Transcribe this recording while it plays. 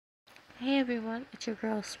Hey everyone, it's your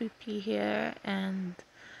girl Sweet Pea here, and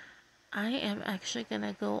I am actually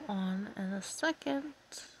gonna go on in a second.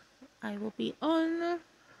 I will be on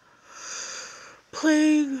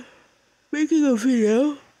playing, making a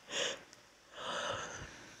video,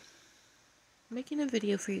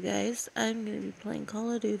 for you guys. I'm gonna be playing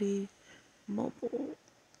Call of Duty Mobile,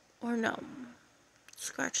 or no,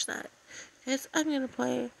 scratch that. Guys, I'm gonna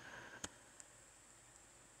play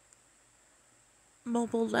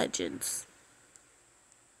Mobile Legends.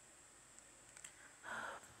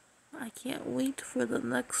 I can't wait for the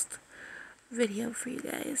next video for you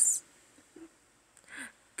guys.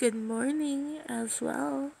 Good morning as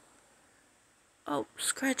well. Oh,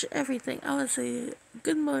 scratch everything. I want to say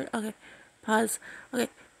good morning. Okay, pause. Okay,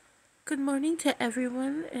 good morning to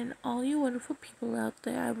everyone and all you wonderful people out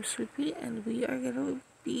there. I'm Sleepy, and we are gonna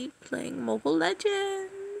be playing Mobile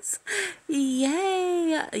Legends.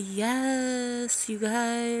 Yay! Yes, you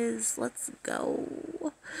guys, let's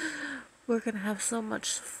go. We're gonna have so much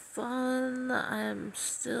fun. I'm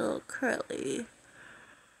still currently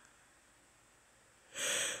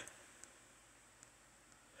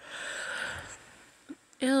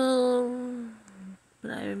ill,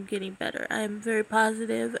 but I am getting better. I am very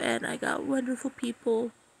positive, and I got wonderful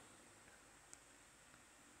people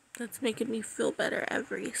that's making me feel better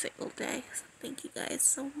every single day. So thank you guys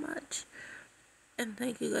so much, and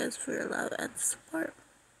thank you guys for your love and support.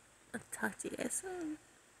 I'll talk to you guys soon.